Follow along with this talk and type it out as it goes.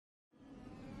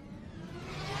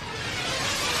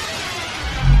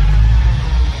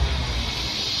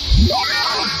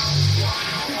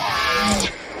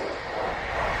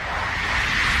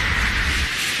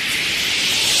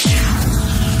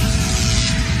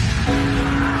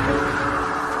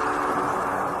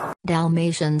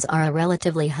Dalmatians are a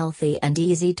relatively healthy and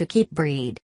easy-to-keep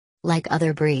breed. Like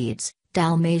other breeds,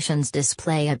 Dalmatians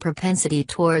display a propensity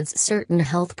towards certain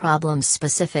health problems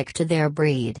specific to their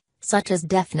breed, such as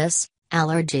deafness,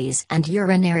 allergies and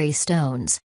urinary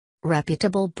stones.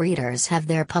 Reputable breeders have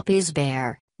their puppies'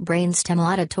 bare, brainstem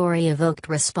auditory evoked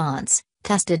response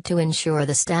tested to ensure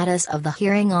the status of the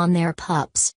hearing on their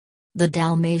pups. The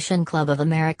Dalmatian Club of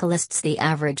America lists the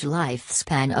average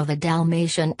lifespan of a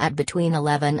Dalmatian at between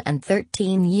 11 and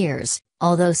 13 years,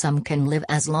 although some can live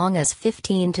as long as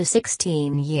 15 to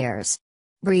 16 years.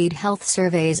 Breed health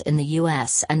surveys in the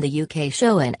US and the UK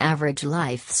show an average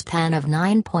lifespan of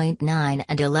 9.9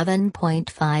 and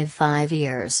 11.55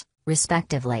 years,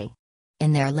 respectively.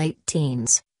 In their late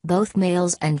teens, both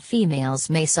males and females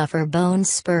may suffer bone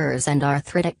spurs and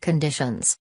arthritic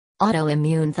conditions.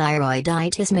 Autoimmune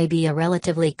thyroiditis may be a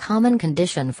relatively common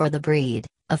condition for the breed,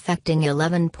 affecting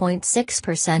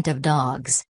 11.6% of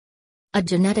dogs. A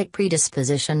genetic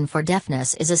predisposition for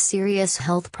deafness is a serious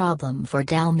health problem for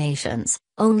Dalmatians.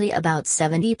 Only about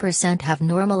 70% have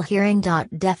normal hearing.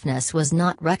 Deafness was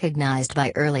not recognized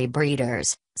by early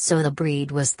breeders, so the breed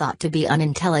was thought to be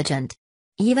unintelligent.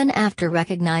 Even after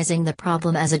recognizing the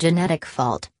problem as a genetic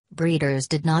fault, breeders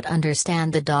did not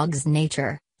understand the dog's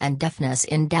nature, and deafness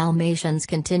in Dalmatians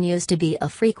continues to be a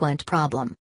frequent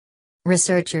problem.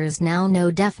 Researchers now know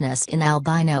deafness in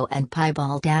albino and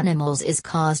piebald animals is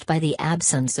caused by the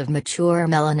absence of mature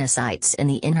melanocytes in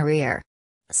the inner ear.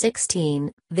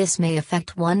 16. This may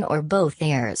affect one or both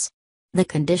ears. The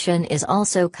condition is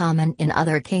also common in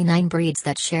other canine breeds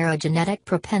that share a genetic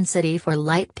propensity for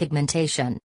light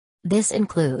pigmentation. This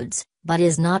includes, but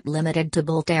is not limited to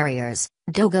bull terriers,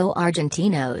 dogo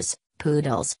argentinos,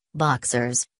 poodles,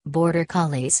 boxers, border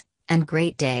collies, and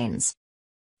Great Danes.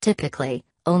 Typically,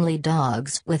 only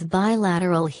dogs with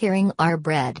bilateral hearing are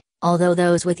bred, although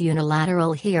those with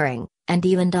unilateral hearing, and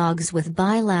even dogs with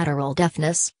bilateral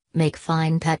deafness, make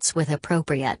fine pets with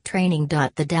appropriate training.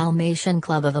 The Dalmatian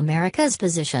Club of America's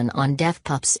position on deaf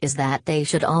pups is that they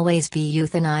should always be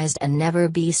euthanized and never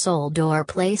be sold or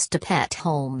placed to pet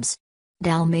homes.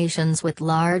 Dalmatians with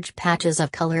large patches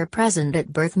of color present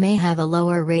at birth may have a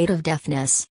lower rate of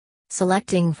deafness.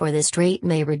 Selecting for this trait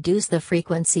may reduce the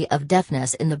frequency of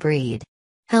deafness in the breed.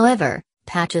 However,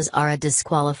 patches are a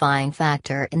disqualifying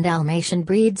factor in Dalmatian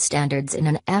breed standards in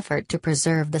an effort to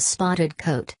preserve the spotted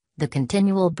coat. The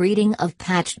continual breeding of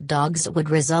patched dogs would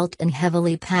result in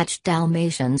heavily patched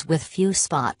Dalmatians with few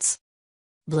spots.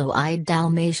 Blue-eyed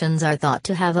Dalmatians are thought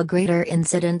to have a greater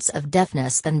incidence of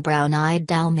deafness than brown-eyed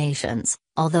Dalmatians,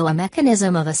 although a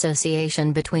mechanism of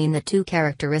association between the two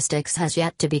characteristics has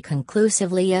yet to be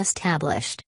conclusively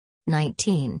established.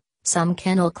 19. Some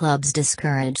kennel clubs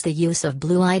discourage the use of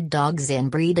blue-eyed dogs in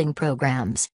breeding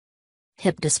programs.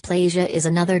 Hip dysplasia is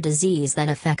another disease that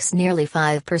affects nearly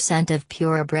 5% of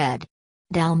purebred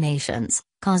Dalmatians,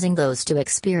 causing those to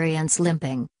experience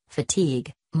limping,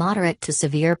 fatigue, moderate to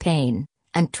severe pain,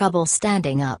 and trouble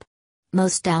standing up.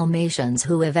 Most Dalmatians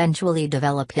who eventually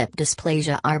develop hip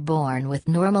dysplasia are born with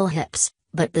normal hips,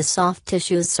 but the soft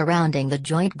tissues surrounding the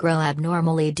joint grow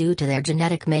abnormally due to their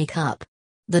genetic makeup.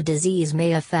 The disease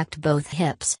may affect both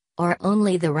hips, or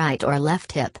only the right or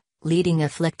left hip, leading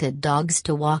afflicted dogs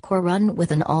to walk or run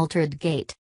with an altered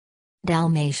gait.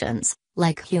 Dalmatians,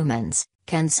 like humans,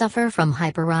 can suffer from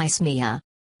hyperrhythmia.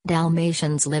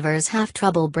 Dalmatians' livers have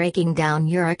trouble breaking down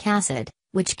uric acid,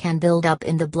 which can build up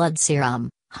in the blood serum,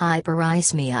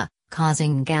 hyperrhythmia,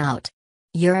 causing gout.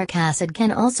 Uric acid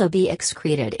can also be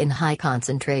excreted in high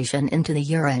concentration into the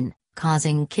urine,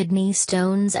 causing kidney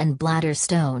stones and bladder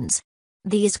stones.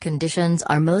 These conditions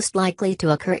are most likely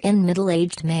to occur in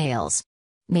middle-aged males.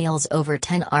 Males over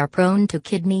 10 are prone to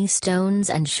kidney stones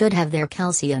and should have their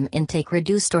calcium intake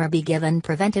reduced or be given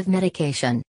preventive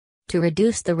medication. To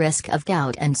reduce the risk of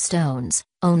gout and stones,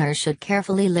 owners should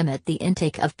carefully limit the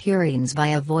intake of purines by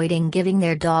avoiding giving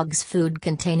their dogs food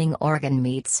containing organ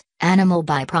meats, animal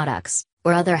byproducts,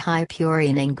 or other high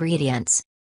purine ingredients.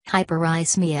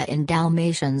 Hyperrhythmia in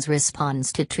Dalmatians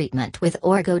responds to treatment with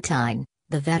orgotine,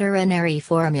 the veterinary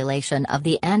formulation of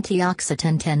the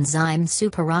antioxidant enzyme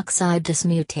superoxide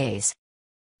dismutase.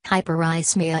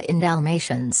 Hyperrhythmia in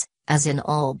Dalmatians, as in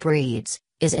all breeds,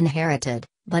 is inherited,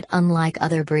 but unlike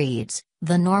other breeds,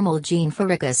 the normal gene for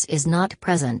ricus is not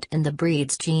present in the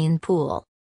breed's gene pool.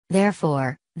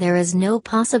 Therefore, there is no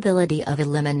possibility of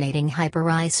eliminating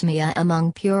hyperrhythmia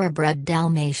among purebred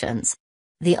Dalmatians.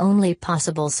 The only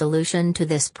possible solution to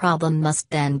this problem must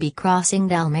then be crossing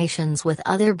Dalmatians with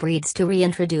other breeds to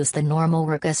reintroduce the normal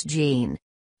ricus gene.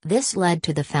 This led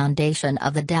to the foundation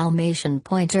of the Dalmatian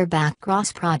Pointer Back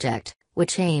Cross Project,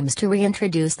 which aims to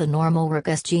reintroduce the normal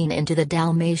ricus gene into the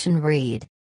Dalmatian breed.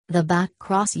 The back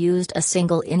cross used a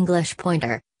single English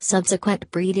pointer.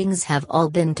 Subsequent breedings have all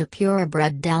been to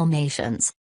purebred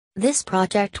Dalmatians. This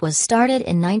project was started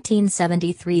in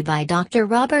 1973 by Dr.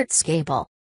 Robert Scable.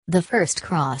 The first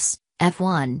cross,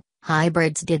 F1,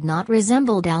 hybrids did not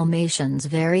resemble Dalmatians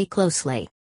very closely.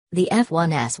 The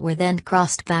F1s were then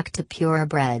crossed back to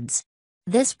purebreds.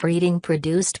 This breeding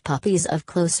produced puppies of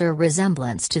closer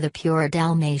resemblance to the pure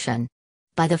Dalmatian.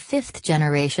 By the fifth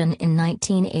generation in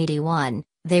 1981,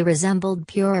 they resembled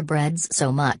purebreds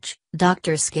so much,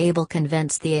 Dr. Scable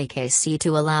convinced the AKC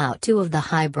to allow 2 of the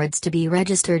hybrids to be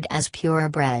registered as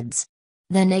purebreds.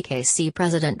 Then AKC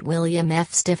President William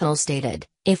F. Stifel stated,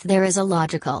 "If there is a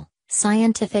logical,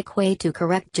 scientific way to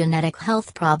correct genetic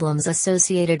health problems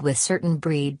associated with certain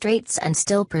breed traits and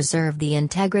still preserve the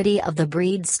integrity of the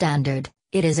breed standard,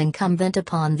 it is incumbent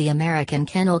upon the American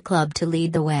Kennel Club to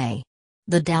lead the way."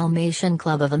 The Dalmatian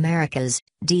Club of America's,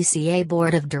 DCA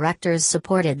Board of Directors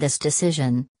supported this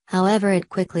decision, however it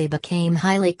quickly became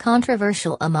highly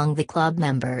controversial among the club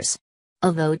members.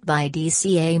 A vote by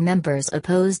DCA members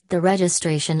opposed the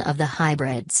registration of the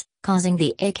hybrids, causing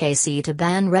the AKC to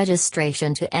ban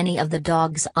registration to any of the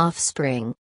dog's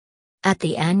offspring. At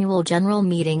the annual general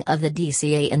meeting of the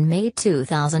DCA in May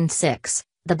 2006,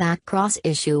 the backcross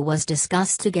issue was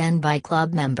discussed again by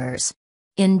club members.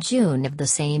 In June of the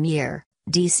same year,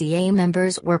 DCA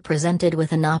members were presented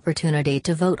with an opportunity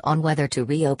to vote on whether to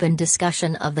reopen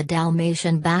discussion of the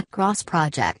Dalmatian backcross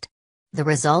project. The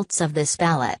results of this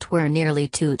ballot were nearly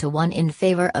 2-1 in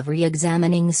favor of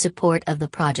re-examining support of the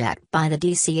project by the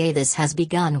DCA. This has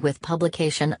begun with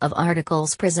publication of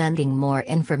articles presenting more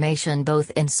information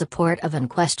both in support of and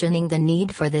questioning the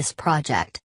need for this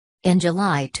project. In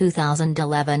July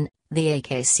 2011, the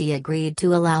AKC agreed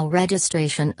to allow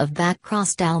registration of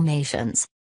backcross Dalmatians.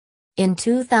 In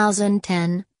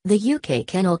 2010, the UK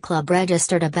Kennel Club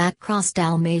registered a backcross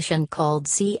Dalmatian called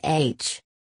Ch.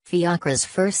 Fiacres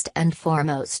first and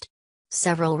foremost.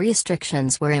 Several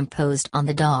restrictions were imposed on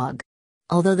the dog.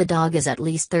 Although the dog is at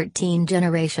least 13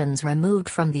 generations removed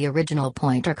from the original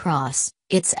pointer cross,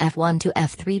 its F1 to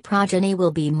F3 progeny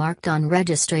will be marked on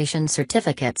registration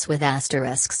certificates with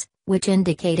asterisks, which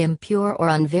indicate impure or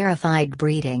unverified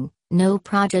breeding. No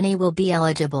progeny will be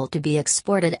eligible to be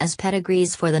exported as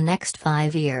pedigrees for the next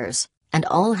 5 years, and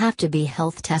all have to be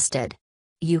health tested.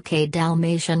 UK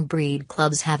Dalmatian breed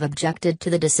clubs have objected to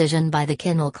the decision by the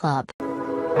Kennel Club.